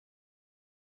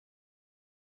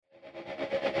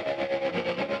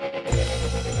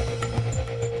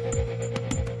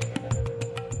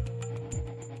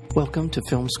Welcome to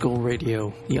Film School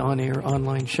Radio, the on-air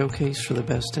online showcase for the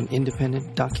best in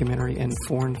independent documentary and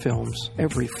foreign films,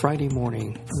 every Friday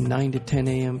morning from 9 to 10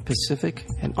 a.m. Pacific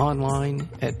and online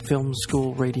at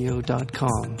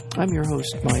filmschoolradio.com. I'm your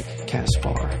host, Mike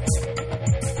Kaspar.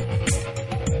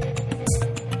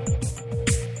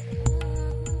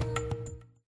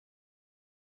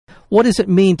 What does it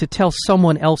mean to tell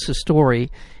someone else's story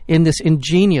in this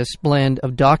ingenious blend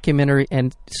of documentary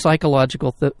and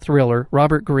psychological thriller?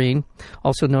 Robert Greene,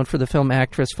 also known for the film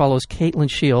Actress, follows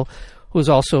Caitlin Scheel, who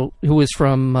is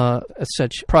from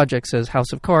such projects as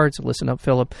House of Cards, Listen Up,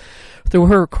 Philip, through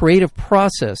her creative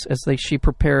process as she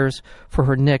prepares for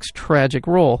her next tragic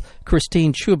role.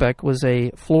 Christine Chubak was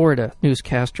a Florida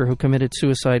newscaster who committed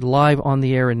suicide live on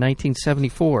the air in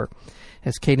 1974.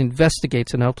 As Kate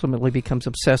investigates and ultimately becomes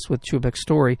obsessed with Chubak's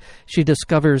story, she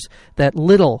discovers that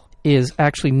little is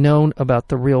actually known about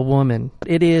the real woman.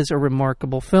 It is a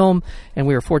remarkable film, and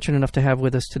we are fortunate enough to have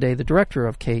with us today the director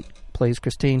of Kate Plays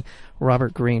Christine,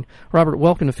 Robert Greene. Robert,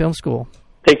 welcome to Film School.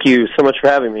 Thank you so much for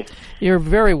having me. You're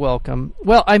very welcome.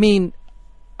 Well, I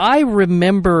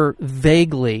remember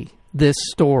vaguely this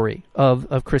story of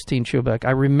Christine Chubak.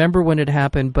 I remember when it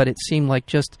happened, but it seemed like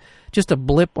just a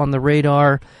blip on the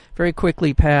radar, very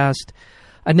quickly passed.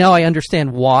 And now I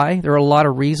understand why. There are a lot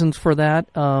of reasons for that.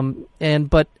 What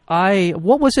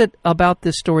was it about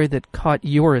this story that caught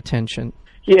your attention?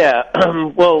 Yeah,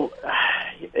 part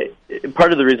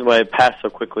of the reason why it passed so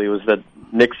quickly was that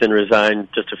Nixon resigned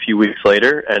just a few weeks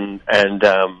later, and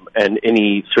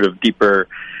any sort of deeper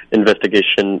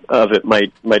investigation of it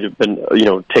might have been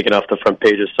taken off the front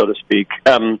pages, so to speak.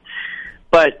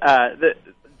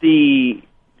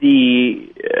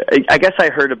 I guess I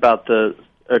heard about the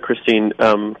Christine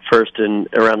first in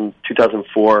around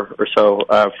 2004 or so.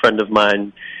 A friend of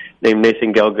mine named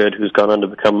Nathan Gelgood, who's gone on to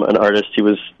become an artist,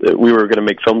 we were going to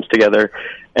make films together,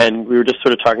 and we were just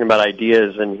sort of talking about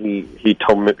ideas, and he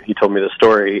told me the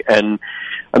story, and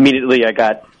immediately I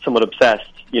got somewhat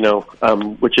obsessed,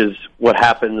 which is what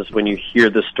happens when you hear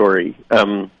the story.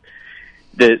 The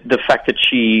fact that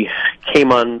she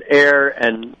came on air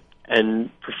and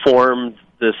performed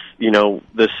this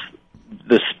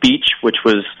speech, which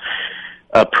was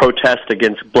a protest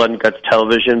against Blood and Guts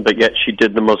television, but yet she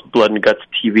did the most Blood and Guts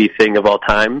TV thing of all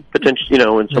time, potentially,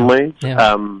 in some ways.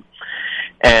 Yeah.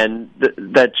 And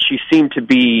that she seemed to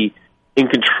be in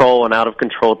control and out of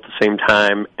control at the same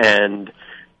time, and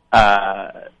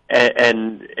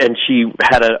she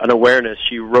had an awareness.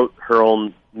 She wrote her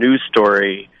own news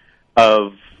story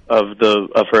of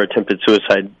her attempted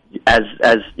suicide as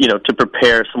to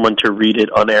prepare someone to read it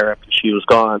on air after she was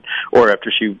gone, or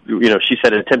after she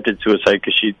said attempted suicide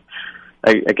because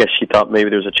I guess she thought maybe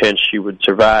there was a chance she would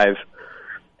survive.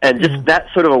 And just that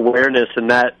sort of awareness and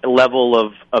that level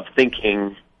of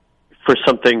thinking for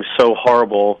something so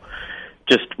horrible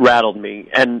just rattled me.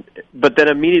 But then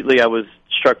immediately I was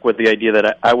struck with the idea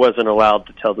that I wasn't allowed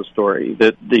to tell the story.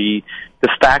 That the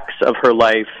facts of her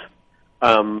life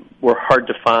were hard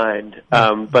to find,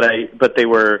 but they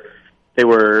were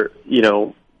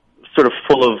sort of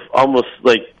full of almost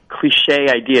like cliche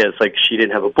ideas. Like she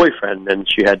didn't have a boyfriend, and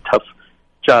she had tough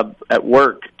job at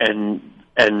work, and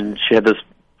she had this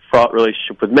fraught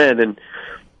relationship with men,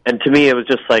 and to me it was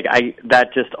just like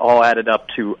that just all added up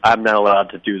to I'm not allowed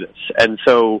to do this. And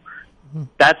so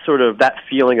that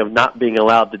feeling of not being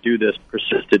allowed to do this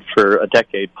persisted for a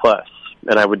decade plus.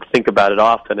 And I would think about it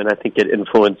often, and I think it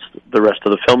influenced the rest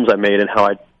of the films I made and how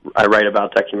I write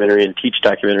about documentary and teach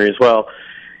documentary as well.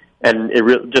 And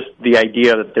just the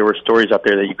idea that there were stories out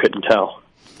there that you couldn't tell.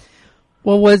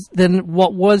 What was the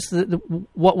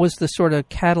sort of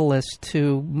catalyst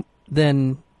to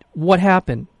then what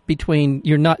happened between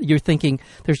you're thinking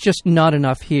there's just not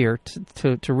enough here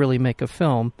to really make a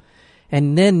film,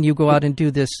 and then you go out and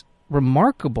do this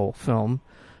remarkable film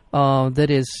that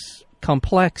is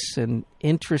complex and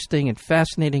interesting and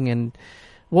fascinating. And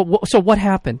so what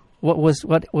happened? What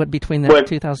between that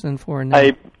 2004 and now?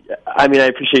 I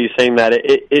appreciate you saying that.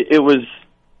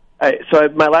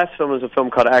 My last film was a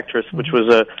film called Actress, which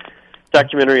was a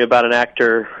documentary about an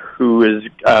actor who is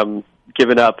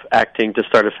given up acting to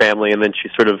start a family, and then she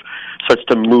sort of starts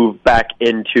to move back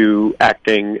into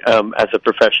acting as a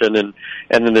profession, and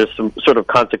then there's some sort of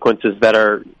consequences that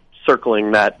are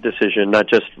circling that decision, not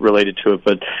just related to it,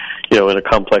 but in a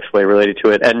complex way related to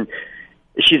it. And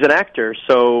she's an actor,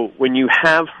 so when you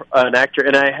have an actor,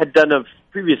 and I had done a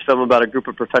previous film about a group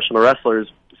of professional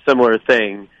wrestlers, similar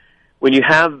thing. When you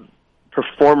have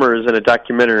performers in a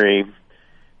documentary,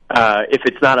 if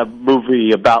it's not a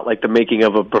movie about like the making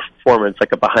of a performance,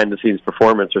 like a behind-the-scenes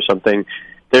performance or something,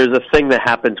 there's a thing that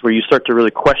happens where you start to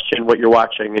really question what you're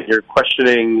watching, and you're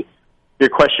questioning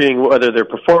whether they're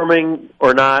performing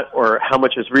or not, or how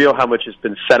much is real, how much has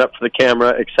been set up for the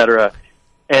camera, etc.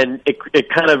 And it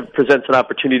kind of presents an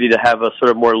opportunity to have a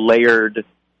sort of more layered,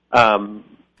 a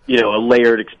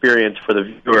layered experience for the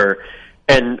viewer.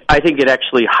 And I think it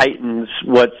actually heightens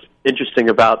what's interesting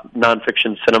about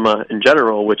nonfiction cinema in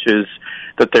general, which is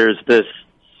that there's this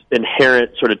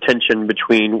inherent sort of tension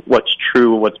between what's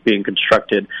true and what's being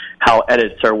constructed, how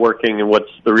edits are working and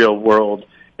what's the real world,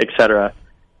 etc.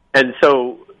 And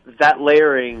so that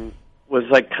layering was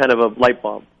like kind of a light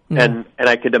bulb. Mm-hmm. And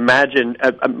I could imagine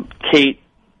Kate,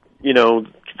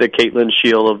 the Caitlin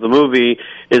Shield of the movie,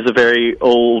 is a very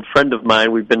old friend of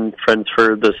mine. We've been friends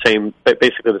for basically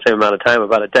the same amount of time,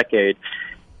 about a decade.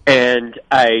 And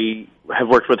I have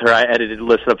worked with her. I edited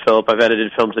Listen Up Philip. I've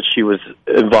edited films that she was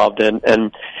involved in.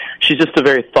 And she's just a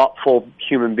very thoughtful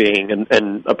human being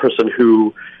and a person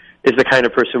who is the kind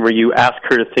of person where you ask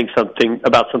her to think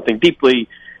about something deeply.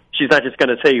 She's not just going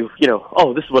to say,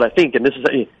 oh, this is what I think, and this is.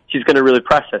 She's going to really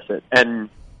process it. And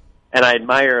I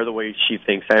admire the way she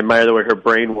thinks. I admire the way her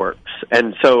brain works.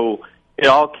 And so it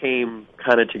all came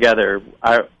kind of together.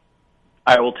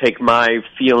 I will take my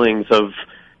feelings of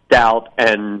doubt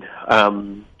and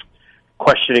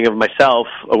questioning of myself,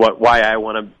 why I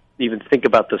want to even think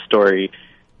about the story,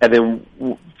 and then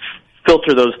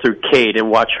filter those through Kate and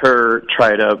watch her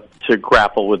try to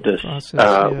grapple with this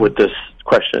with this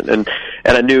question. And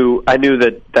I knew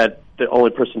that the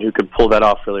only person who could pull that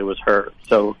off really was her.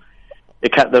 So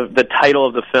the title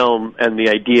of the film and the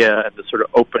idea and the sort of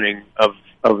opening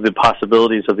of the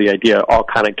possibilities of the idea all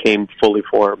kind of came fully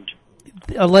formed.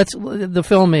 The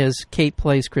film is Kate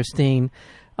Plays Christine.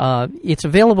 It's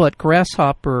available at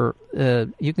Grasshopper.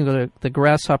 You can go to the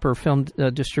Grasshopper film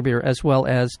distributor as well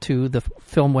as to the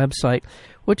film website,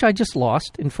 which I just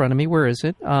lost in front of me. Where is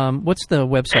it? What's the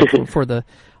website for the?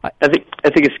 I think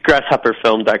it's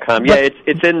grasshopperfilm.com. Yeah,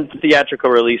 it's in theatrical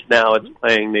release now. It's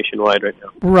playing nationwide right now.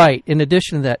 Right. In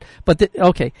addition to that,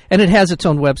 okay, and it has its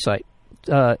own website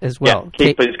as well.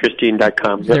 Yeah,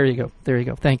 KatePlaysChristine.com. There you go. There you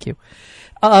go. Thank you.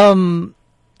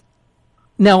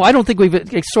 Now, I don't think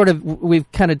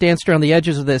we've kind of danced around the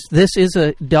edges of this. This is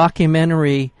a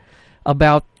documentary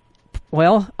about,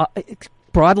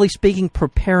 broadly speaking,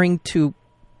 preparing to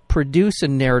produce a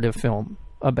narrative film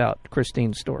about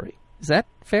Christine's story. Is that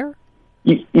fair?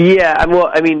 Yeah.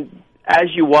 Well, I mean, as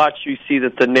you watch, you see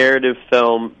that the narrative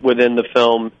film within the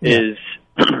film is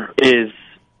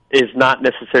not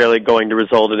necessarily going to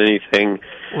result in anything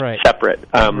separate.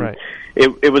 Right.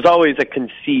 It was always a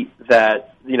conceit that,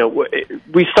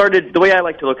 we started, the way I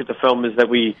like to look at the film is that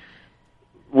we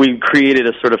created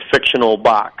a sort of fictional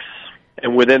box,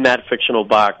 and within that fictional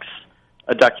box,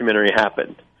 a documentary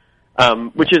happened,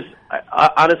 which is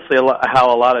honestly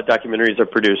how a lot of documentaries are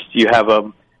produced. You have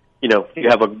an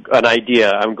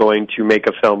idea. I'm going to make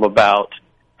a film about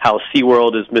how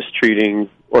SeaWorld is mistreating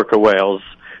orca whales.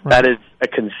 Right. That is a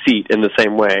conceit in the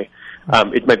same way.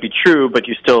 It might be true, but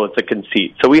it's a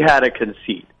conceit. So we had a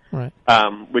conceit, right.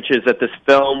 Which is that this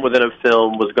film within a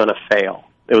film was going to fail.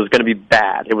 It was going to be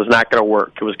bad. It was not going to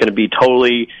work. It was going to be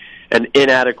totally an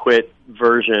inadequate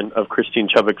version of Christine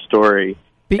Chubbuck's story,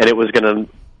 and it was going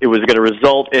to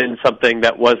result in something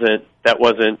that wasn't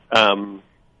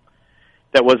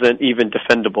even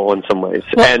defendable in some ways.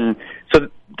 Well, and so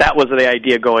that was the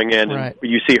idea going in. Right.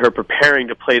 And you see her preparing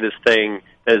to play this thing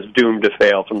that is doomed to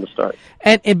fail from the start.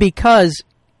 And because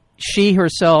she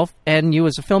herself and you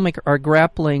as a filmmaker are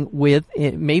grappling with,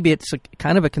 maybe it's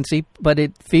kind of a conceit, but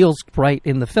it feels right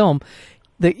in the film,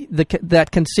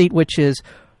 that conceit, which is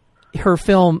her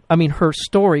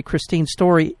story, Christine's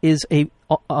story, is a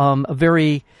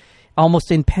very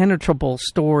almost impenetrable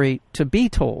story to be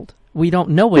told. We don't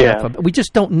know enough. We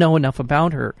just don't know enough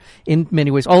about her in many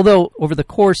ways. Although over the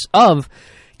course of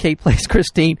Kate Plays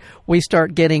Christine, we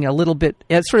start getting a little bit,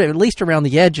 sort of at least around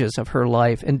the edges of her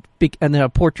life, and then a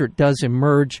portrait does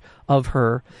emerge of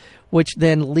her, which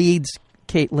then leads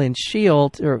Caitlin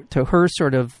Shield to her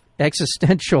sort of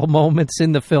existential moments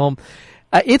in the film.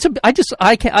 I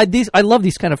love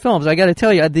these kind of films. I got to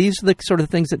tell you, these are the sort of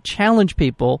things that challenge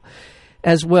people,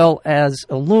 as well as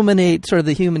illuminate sort of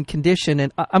the human condition.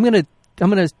 And I'm going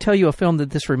to tell you a film that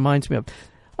this reminds me of.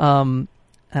 And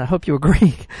I hope you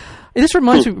agree. This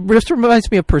reminds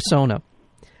me of Persona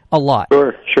a lot.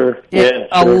 Sure.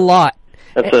 A lot.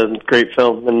 That's a great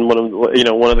film, and one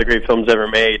of the great films ever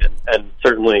made. And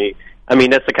certainly, I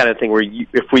mean, that's the kind of thing where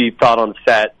if we thought on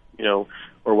set,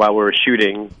 or while we were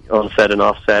shooting on set and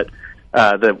off set,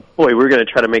 we're going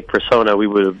to try to make Persona, we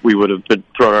would have been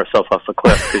throwing ourselves off a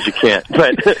cliff because you can't.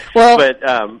 But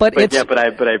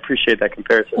I appreciate that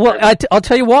comparison. Well, I'll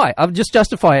tell you why. I'll just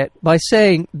justify it by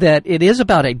saying that it is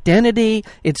about identity.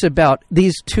 It's about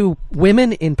these two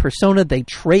women in Persona. They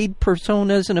trade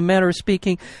personas, in a matter of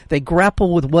speaking. They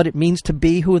grapple with what it means to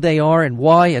be who they are and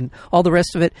why and all the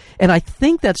rest of it. And I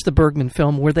think that's the Bergman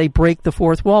film where they break the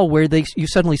fourth wall, where you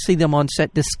suddenly see them on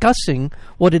set discussing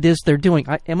what it is they're doing.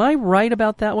 Am I right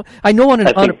about that one? I know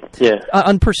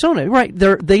on Persona, right?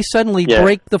 They suddenly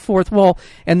break the fourth wall,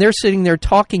 and they're sitting there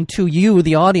talking to you,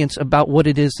 the audience, about what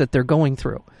it is that they're going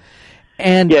through.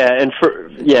 And for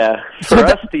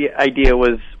us, the idea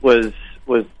was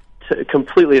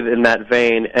completely in that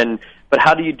vein. But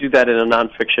how do you do that in a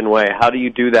nonfiction way? How do you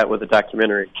do that with a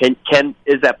documentary?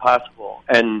 Is that possible?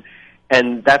 And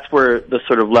that's where the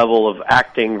sort of level of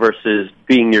acting versus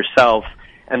being yourself,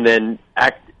 and then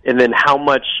how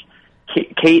much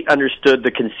Kate understood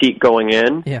the conceit going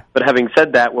in. Yeah. But having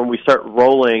said that, when we start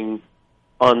rolling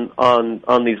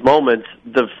on these moments,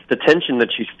 the tension that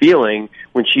she's feeling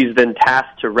when she's then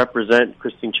tasked to represent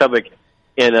Christine Chubbuck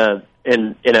in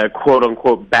a quote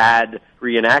unquote bad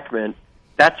reenactment,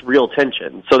 that's real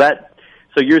tension. So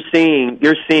you're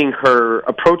seeing her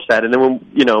approach that, and then when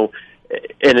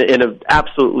in an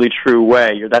absolutely true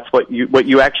way, that's what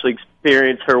you actually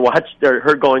experience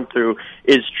her going through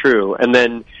is true. And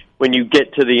then when you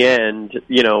get to the end,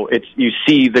 you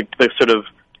see the sort of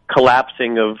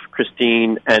collapsing of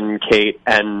Christine and Kate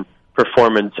and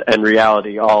performance and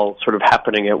reality all sort of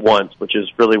happening at once, which is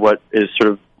really what is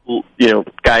sort of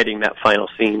guiding that final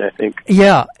scene, I think.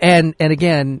 Yeah, and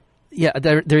again, yeah,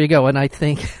 there you go. And I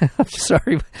think, I'm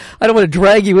sorry, I don't want to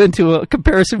drag you into a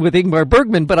comparison with Ingmar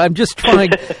Bergman, but I'm just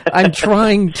trying. I'm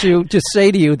trying to just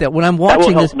say to you that when I'm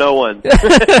watching this, no one.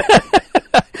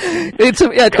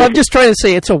 I'm just trying to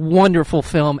say it's a wonderful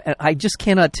film, and I just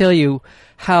cannot tell you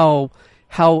how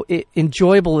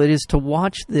enjoyable it is to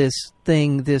watch this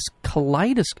thing, this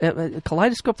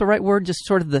kaleidoscope, the right word, just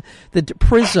sort of the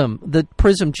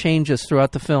prism changes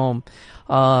throughout the film,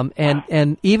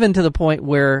 and even to the point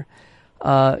where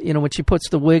when she puts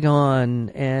the wig on,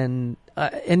 and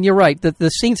you're right, the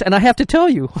scenes, and I have to tell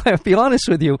you, I have to be honest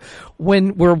with you,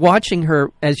 when we're watching her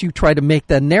as you try to make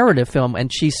the narrative film, and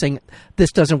she's saying,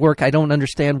 this doesn't work, I don't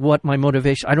understand what my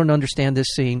motivation, I don't understand this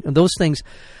scene, and those things,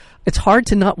 it's hard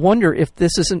to not wonder if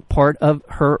this isn't part of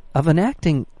an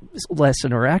acting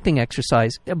lesson or acting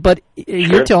exercise. But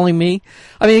you're telling me,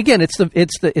 I mean, again, it's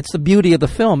the beauty of the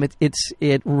film.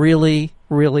 It really,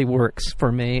 really works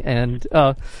for me, and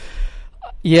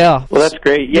yeah. Well, that's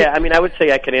great. Yeah, I mean, I would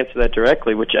say I could answer that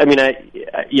directly. Which I mean,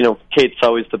 Kate's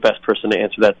always the best person to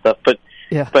answer that stuff. But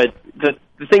the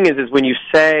thing is when you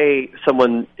say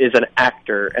someone is an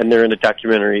actor and they're in a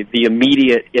documentary, the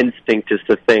immediate instinct is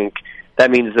to think that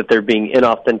means that they're being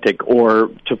inauthentic, or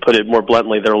to put it more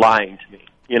bluntly, they're lying to me.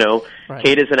 Right.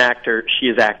 Kate is an actor; she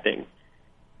is acting.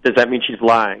 Does that mean she's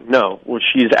lying? No. Well,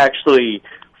 she's actually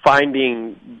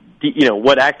finding,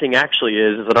 what acting actually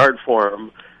is an art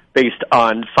form based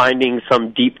on finding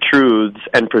some deep truths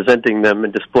and presenting them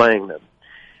and displaying them,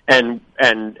 and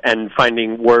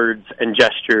finding words and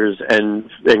gestures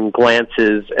and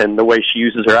glances and the way she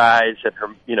uses her eyes and her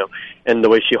and the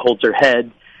way she holds her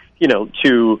head,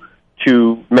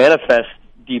 to manifest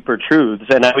deeper truths.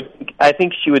 And I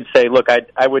think she would say, look,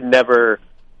 I would never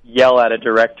yell at a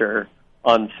director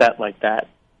on set like that,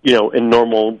 in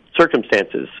normal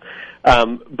circumstances.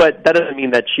 But that doesn't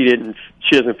mean that she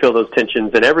doesn't feel those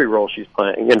tensions in every role she's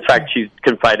playing. In fact, she's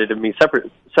confided to me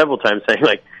several times saying,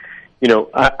 like,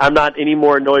 I'm not any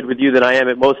more annoyed with you than I am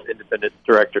at most independent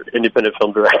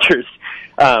film directors.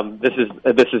 This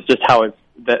is just how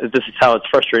it's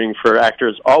frustrating for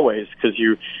actors always, because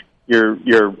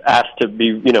you're asked to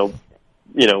be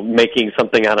making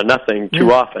something out of nothing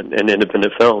too often in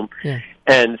independent film. Yeah.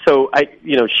 And so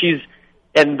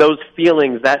and those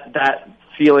feelings, that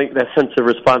feeling, that sense of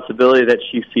responsibility that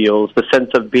she feels, the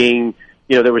sense of being,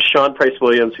 there was Sean Price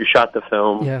Williams who shot the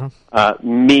film,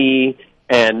 me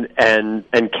and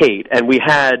Kate, and we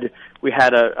had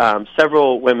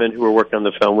several women who were working on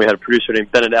the film. We had a producer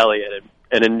named Bennett Elliott,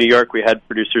 and in New York we had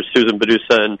producers Susan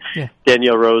Bedusa and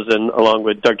Danielle Rosen, along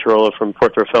with Doug Tarola from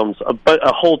Portrait Films, but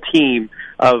a whole team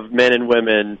of men and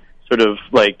women sort of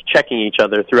like checking each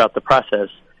other throughout the process.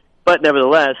 But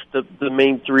nevertheless, the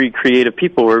main three creative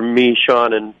people were me,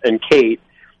 Sean, and Kate.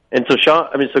 And so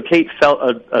so Kate felt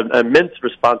an immense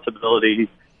responsibility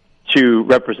to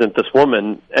represent this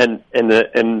woman and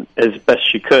as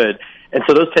best she could. And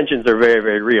so those tensions are very,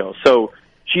 very real. So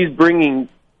she's bringing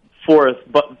forth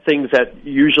things that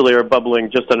usually are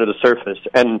bubbling just under the surface.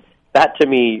 And that, to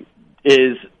me,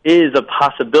 is a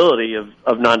possibility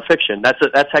of nonfiction.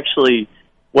 That's actually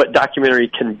what documentary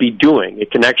can be doing.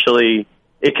 It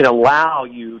can allow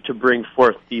you to bring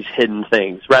forth these hidden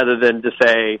things rather than to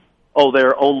say, oh,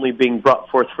 they're only being brought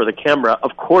forth for the camera.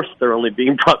 Of course they're only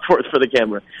being brought forth for the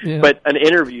camera. Yeah. But an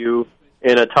interview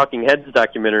in a Talking Heads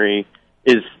documentary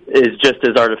is just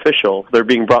as artificial.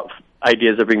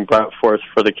 Ideas are being brought forth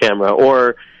for the camera.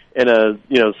 Or in a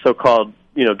so-called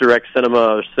direct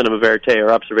cinema or cinema verite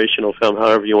or observational film,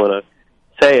 however you want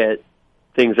to say it,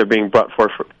 things are being brought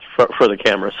forth for the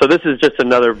camera. So this is just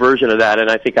another version of that, and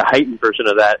I think a heightened version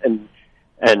of that.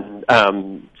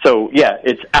 So yeah,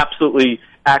 it's absolutely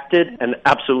acted and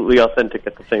absolutely authentic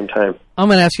at the same time. I'm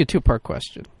going to ask you a two-part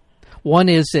question. One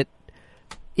is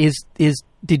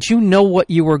did you know what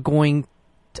you were going?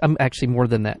 Actually, more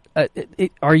than that.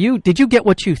 Did you get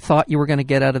what you thought you were going to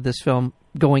get out of this film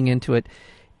going into it?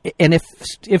 And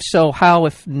if so, how?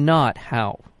 If not,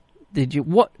 how? Did you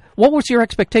what was your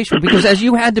expectation? Because as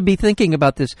you had to be thinking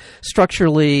about this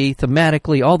structurally,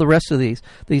 thematically, all the rest of these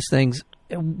things,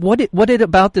 what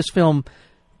about this film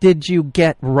did you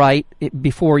get right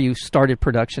before you started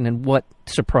production, and what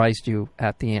surprised you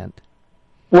at the end?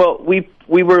 Well, we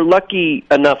were lucky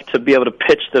enough to be able to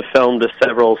pitch the film to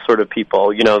several sort of people.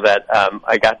 That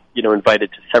I got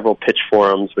invited to several pitch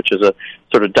forums, which is a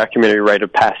sort of documentary rite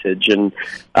of passage, and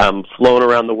flown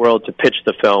around the world to pitch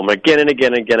the film again and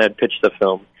again and again. I'd pitch the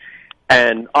film,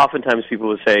 and oftentimes people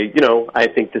would say, I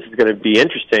think this is going to be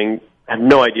interesting. I have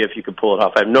no idea if you could pull it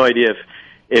off. I have no idea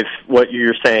if what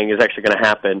you're saying is actually going to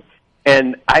happen.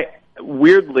 And I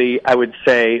would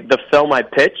say the film I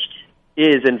pitched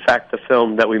is, in fact, the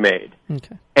film that we made.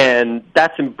 Okay. And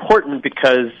that's important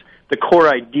because the core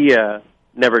idea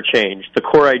never changed. The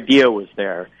core idea was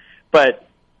there. But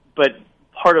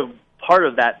part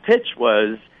of that pitch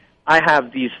was I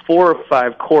have these 4 or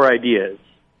 5 core ideas,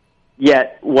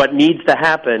 yet what needs to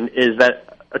happen is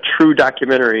that a true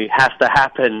documentary has to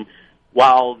happen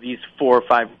while these 4 or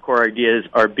 5 core ideas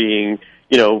are being,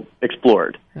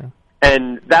 explored. Yeah.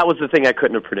 And that was the thing I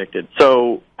couldn't have predicted.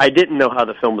 So I didn't know how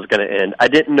the film was going to end. I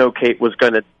didn't know Kate was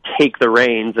going to take the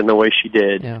reins in the way she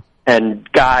did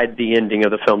and guide the ending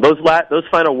of the film. Those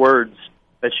final words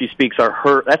that she speaks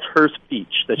that's her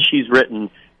speech that she's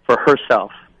written for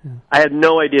herself. Yeah. I had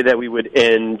no idea that we would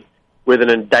end with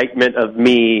an indictment of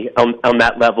me on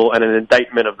that level and an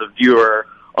indictment of the viewer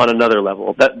on another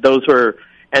level.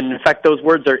 And in fact, those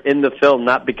words are in the film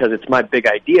not because it's my big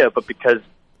idea, but because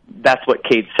that's what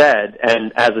Kate said,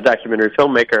 and as a documentary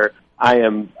filmmaker,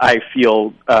 I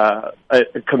feel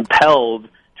compelled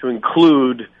to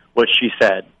include what she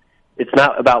said. It's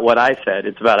not about what I said;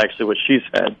 it's about actually what she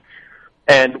said.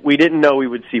 And we didn't know we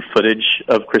would see footage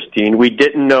of Christine. We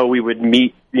didn't know we would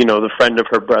meet, the friend of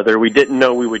her brother. We didn't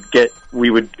know we would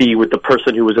be with the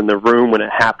person who was in the room when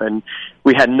it happened.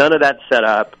 We had none of that set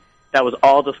up. That was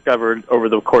all discovered over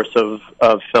the course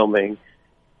of filming.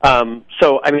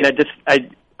 So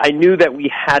I knew that we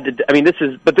had to.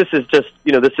 This is just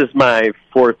this is my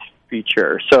 4th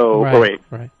feature. So right.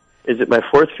 Is it my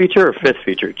 4th feature or 5th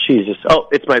feature? Jesus! Oh,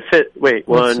 it's my 5th. Wait,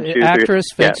 1, 2, 3. Actress,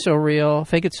 Fake It So Real.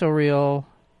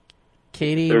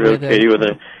 Katie. Katie with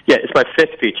a. Yeah, it's my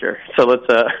 5th feature. So let's.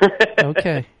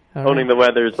 Okay. Owning the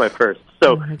Weather is my first.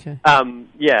 So, time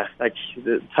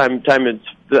is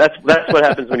that's what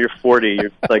happens when you're 40.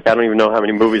 You're like, I don't even know how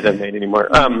many movies I've made anymore.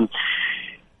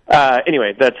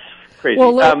 Anyway, that's crazy.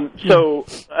 Well, so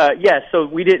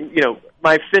we didn't,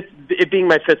 it being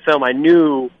my 5th film, I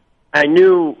knew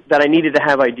that I needed to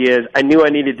have ideas. I knew I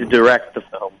needed to direct the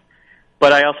film.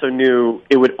 But I also knew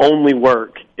it would only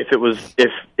work if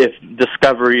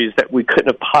discoveries that we couldn't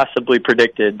have possibly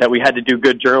predicted, that we had to do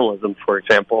good journalism, for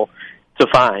example, to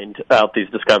find out these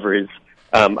discoveries.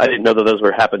 I didn't know that those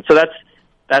would happen. So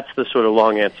that's the sort of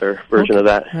long answer version of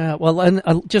that.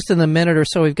 And just in the minute or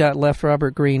so we've got left,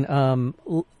 Robert Greene,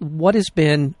 what has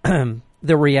been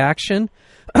the reaction?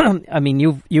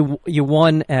 You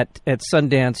won at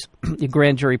Sundance the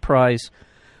Grand Jury Prize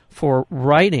for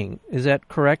writing. Is that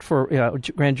correct? For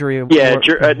Grand Jury Award? Yeah,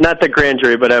 not the Grand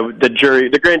Jury, but the jury.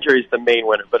 The Grand Jury is the main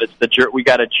winner, but it's the jury. We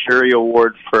got a jury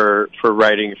award for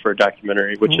writing for a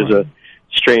documentary, which is a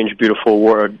strange, beautiful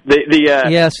award.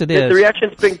 Yes, it is. The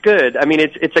reaction's been good.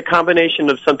 It's a combination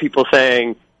of some people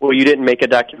saying, "Well, you didn't make a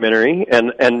documentary,"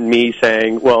 and me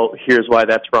saying, "Well, here's why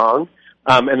that's wrong,"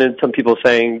 and then some people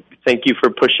saying, "Thank you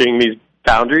for pushing these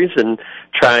boundaries and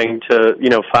trying to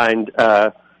find."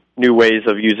 New ways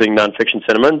of using nonfiction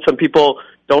cinema, and some people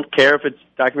don't care if it's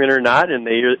documentary or not, and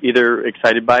they're either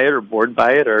excited by it or bored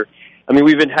by it.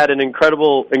 We've had an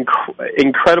incredible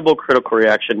critical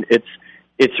reaction.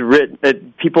 It's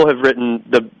written. People have written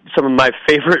some of my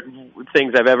favorite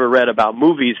things I've ever read about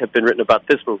movies have been written about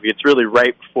this movie. It's really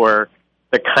ripe for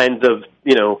the kinds of,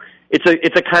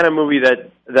 it's a kind of movie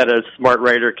that a smart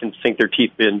writer can sink their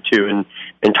teeth into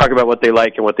and talk about what they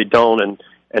like and what they don't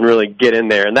and really get in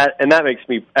there. And that makes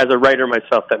me, as a writer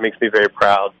myself, that makes me very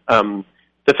proud.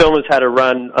 The film has had a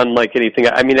run unlike anything.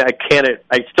 I mean, I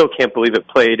still can't believe it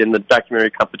played in the documentary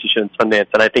competition in Sundance,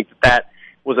 and I think that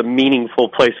was a meaningful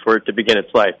place for it to begin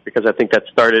its life, because I think that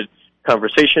started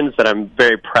conversations that I'm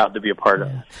very proud to be a part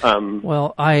of.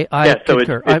 Well, I so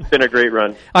concur. It's been a great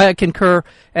run. I concur,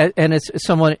 and it's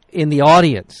someone in the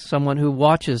audience, someone who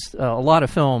watches a lot of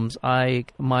films. My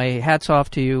hat's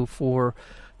off to you for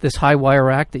this high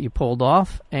wire act that you pulled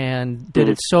off and did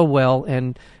it so well,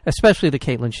 and especially the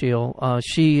Caitlin Scheel.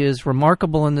 She is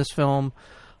remarkable in this film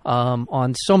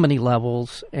on so many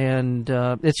levels, and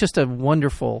it's just a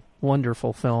wonderful,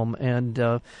 wonderful film. And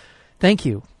thank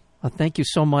you. Thank you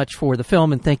so much for the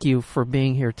film, and thank you for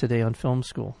being here today on Film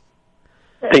School.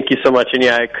 Thank you so much. And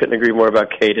I couldn't agree more about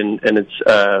Kate, and it's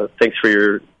thanks for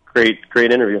your great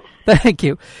interview. Thank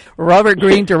you. Robert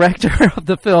Greene, director of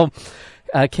the film.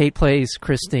 Kate plays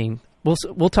Christine.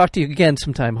 We'll talk to you again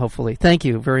sometime, hopefully. Thank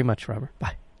you very much, Robert.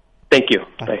 Bye. Thank you.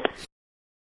 Bye.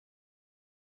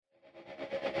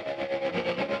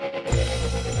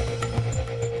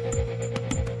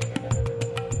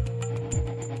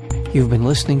 You've been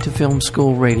listening to Film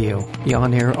School Radio, the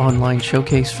on-air online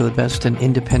showcase for the best in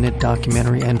independent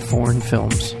documentary and foreign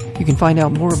films. You can find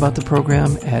out more about the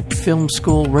program at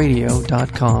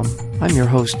filmschoolradio.com. I'm your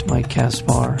host, Mike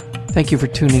Kaspar. Thank you for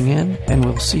tuning in, and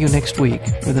we'll see you next week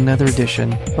with another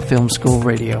edition of Film School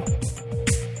Radio.